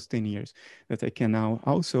about those 10 years, that I can now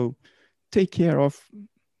also take care of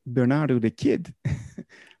Bernardo the kid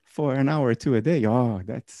for an hour or two a day. Oh,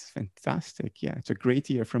 that's fantastic. Yeah, it's a great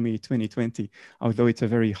year for me, 2020, although it's a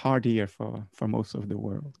very hard year for most of the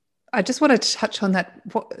world. I just want to touch on that,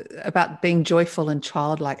 about being joyful and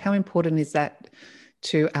childlike. How important is that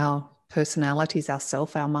to our personalities, our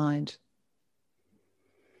self, our mind?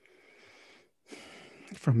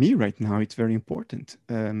 For me right now, it's very important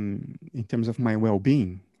in terms of my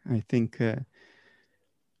well-being. I think,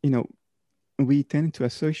 we tend to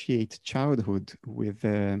associate childhood with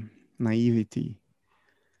naivety.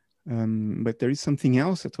 But there is something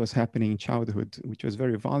else that was happening in childhood, which was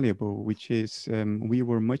very valuable, which is we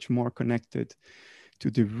were much more connected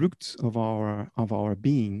to the roots of our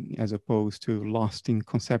being, as opposed to lost in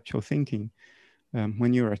conceptual thinking.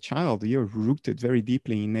 When you're a child, you're rooted very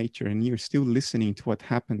deeply in nature, and you're still listening to what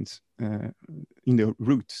happens in the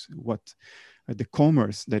roots, what the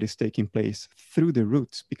commerce that is taking place through the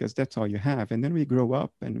roots, because that's all you have. And then we grow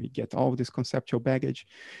up and we get all this conceptual baggage,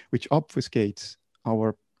 which obfuscates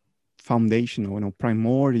our foundational,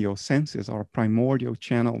 primordial senses, our primordial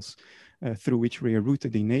channels through which we are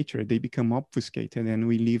rooted in nature. They become obfuscated, and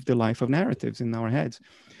we live the life of narratives in our heads.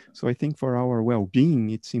 So I think for our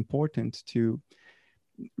well-being, it's important to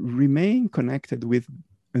remain connected with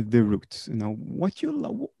the roots.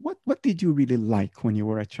 What did you really like when you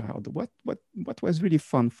were a child? What was really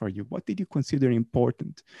fun for you? What did you consider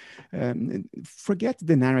important? Forget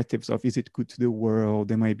the narratives of, is it good to the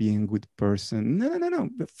world? Am I being a good person? No.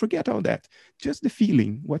 Forget all that. Just the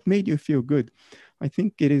feeling. What made you feel good? I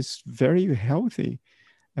think it is very healthy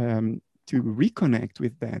to reconnect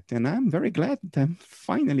with that. And I'm very glad that I'm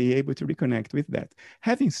finally able to reconnect with that.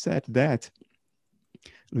 Having said that,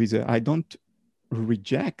 Luisa, I don't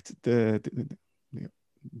reject the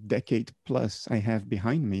decade plus I have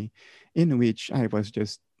behind me, in which I was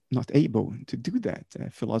just not able to do that.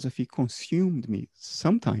 Philosophy consumed me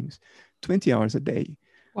sometimes 20 hours a day.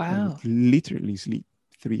 Wow. I would literally sleep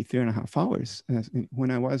 3.5 hours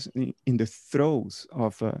when I was in the throes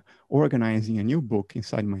of organizing a new book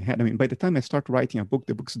inside my head. I mean, by the time I start writing a book,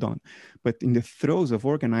 the book's done. But in the throes of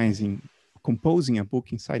composing a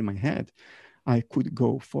book inside my head, I could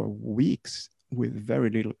go for weeks with very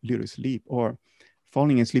little sleep, or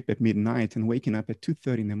falling asleep at midnight and waking up at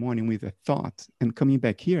 2:30 in the morning with a thought and coming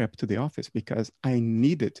back here up to the office because I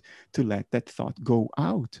needed to let that thought go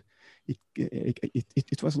out.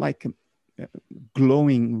 It was like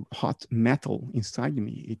glowing hot metal inside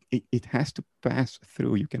me. It has to pass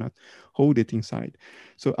through. You cannot hold it inside.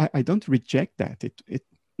 So I don't reject that.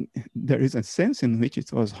 There is a sense in which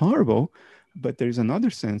it was horrible, but there is another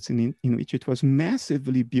sense in which it was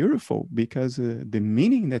massively beautiful, because the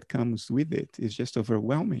meaning that comes with it is just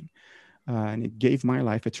overwhelming. And it gave my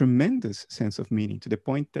life a tremendous sense of meaning, to the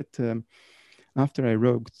point that after I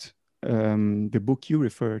wrote the book you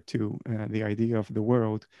refer to, The Idea of the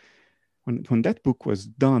World, when that book was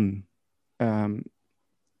done, and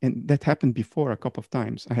that happened before a couple of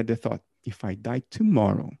times, I had the thought, if I die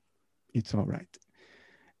tomorrow, it's all right.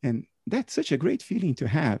 And that's such a great feeling to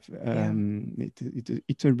have.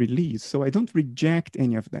 It's a release. So I don't reject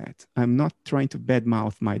any of that. I'm not trying to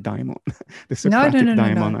badmouth my diamond, the Socratic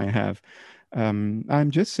diamond I have. I'm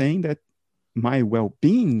just saying that my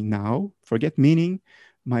well-being now, forget meaning,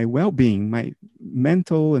 my well-being, my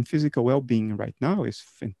mental and physical well-being right now is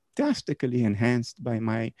fantastically enhanced by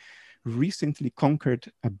my recently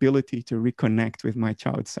conquered ability to reconnect with my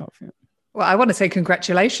child self. Yeah. Well, I want to say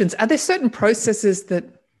congratulations. Are there certain processes that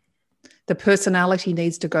the personality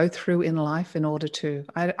needs to go through in life in order to,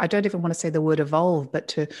 I don't even want to say the word evolve, but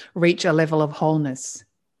to reach a level of wholeness?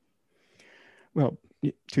 Well,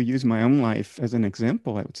 to use my own life as an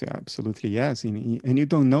example, I would say absolutely yes. And you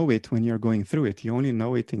don't know it when you're going through it. You only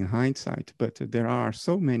know it in hindsight. But there are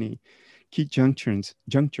so many key junctures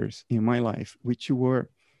in my life which were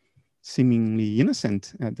seemingly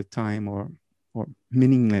innocent at the time, or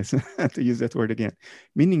meaningless, to use that word again,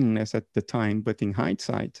 meaningless at the time, but in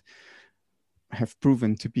hindsight have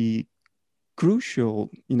proven to be crucial,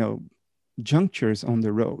 junctures on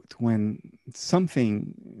the road when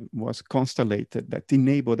something was constellated, that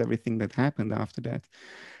enabled everything that happened after that.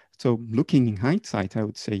 So looking in hindsight, I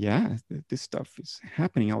would say, yeah, this stuff is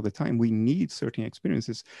happening all the time. We need certain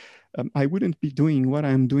experiences. I wouldn't be doing what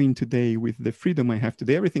I'm doing today with the freedom I have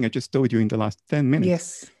today. Everything I just told you in the last 10 minutes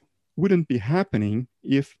yes. wouldn't be happening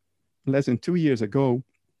if less than 2 years ago,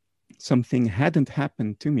 something hadn't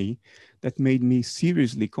happened to me that made me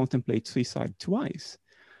seriously contemplate suicide twice.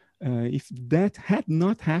 If that had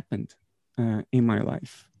not happened in my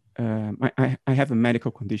life, I have a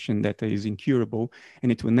medical condition that is incurable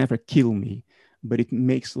and it will never kill me, but it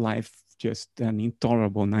makes life just an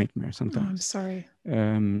intolerable nightmare sometimes. Oh, I'm sorry.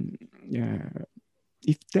 Yeah.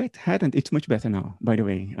 If that hadn't, it's much better now, by the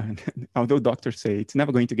way. Although doctors say it's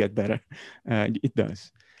never going to get better, it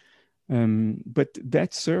does. But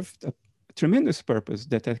that served a tremendous purpose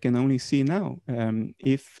that I can only see now.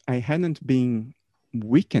 If I hadn't been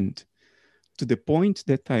weakened to the point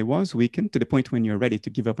that I was weakened, to the point when you're ready to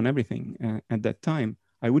give up on everything at that time,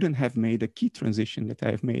 I wouldn't have made a key transition that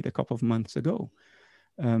I have made a couple of months ago,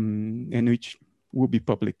 and which will be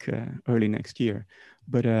public early next year.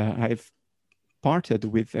 But I've parted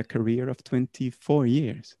with a career of 24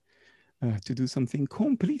 years to do something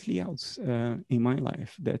completely else in my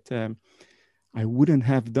life that I wouldn't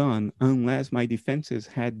have done unless my defenses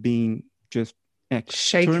had been just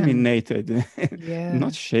exterminated,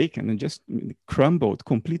 not shaken, just crumbled,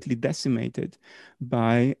 completely decimated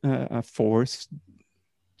by a force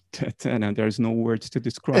that there's no words to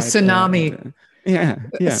describe. A tsunami.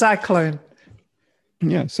 A cyclone.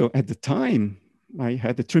 Yeah, so at the time, I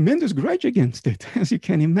had a tremendous grudge against it, as you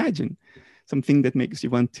can imagine. Something that makes you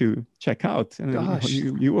want to check out.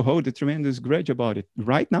 You will hold a tremendous grudge about it.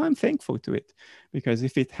 Right now, I'm thankful to it, because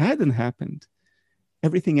if it hadn't happened,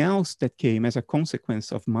 everything else that came as a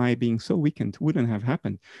consequence of my being so weakened wouldn't have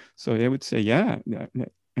happened. So I would say,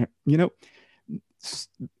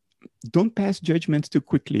 don't pass judgment too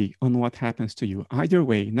quickly on what happens to you. Either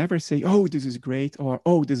way, never say, oh, this is great, or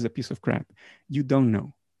oh, this is a piece of crap. You don't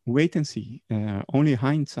know. Wait and see. Only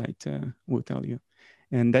hindsight will tell you.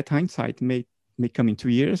 And that hindsight may come in 2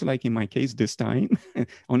 years, like in my case this time,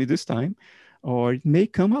 only this time, or it may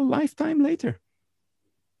come a lifetime later.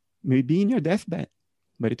 Maybe in your deathbed,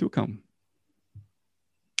 but it will come.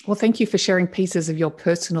 Well, thank you for sharing pieces of your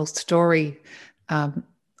personal story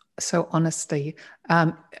so honestly.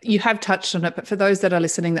 You have touched on it, but for those that are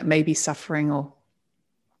listening that may be suffering or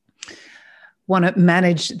want to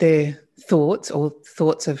manage their thoughts or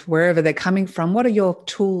thoughts of wherever they're coming from, what are your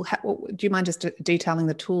tools? Do you mind just detailing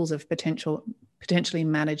the tools of potentially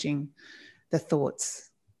managing the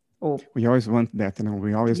thoughts? Or we always want that,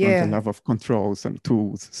 we always want a level of control, some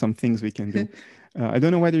tools, some things we can do. I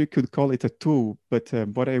don't know whether you could call it a tool, but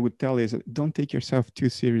what I would tell is don't take yourself too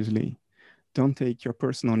seriously. Don't take your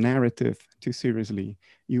personal narrative too seriously.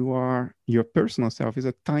 Your personal self is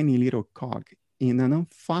a tiny little cog in an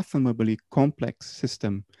unfathomably complex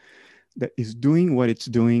system that is doing what it's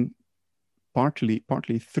doing partly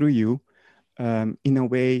through you in a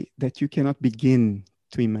way that you cannot begin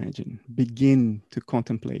to imagine, begin to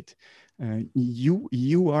contemplate.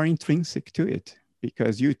 You are intrinsic to it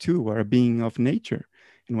because you too are a being of nature.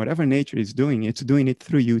 And whatever nature is doing, it's doing it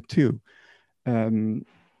through you too.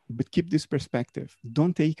 But keep this perspective.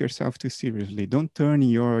 Don't take yourself too seriously. Don't turn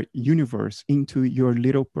your universe into your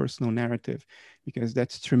little personal narrative, because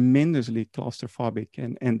that's tremendously claustrophobic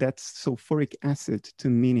and that's sulfuric acid to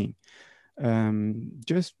meaning.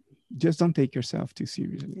 Just don't take yourself too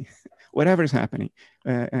seriously. Whatever is happening,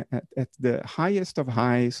 at the highest of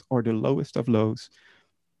highs or the lowest of lows,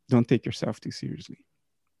 don't take yourself too seriously.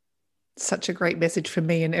 Such a great message for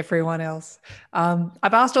me and everyone else.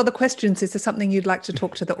 I've asked all the questions. Is there something you'd like to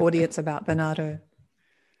talk to the audience about, Bernardo?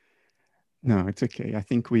 No, it's okay. I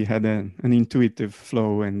think we had an intuitive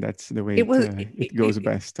flow, and that's the way it goes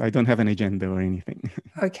best. I don't have an agenda or anything.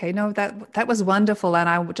 Okay, no, that was wonderful. And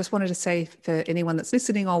I just wanted to say, for anyone that's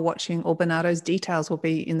listening or watching, all Bernardo's details will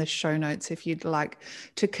be in the show notes if you'd like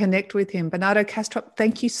to connect with him. Bernardo Kastrup,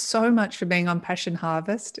 thank you so much for being on Passion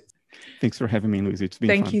Harvest. Thanks for having me, Lucy. It's been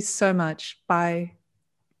fun. Thank you so much. Bye.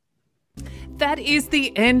 That is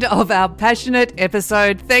the end of our passionate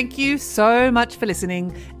episode. Thank you so much for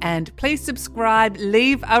listening, and please subscribe,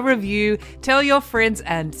 leave a review, tell your friends,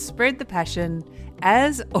 and spread the passion.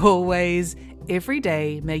 As always, every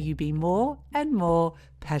day may you be more and more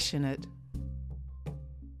passionate.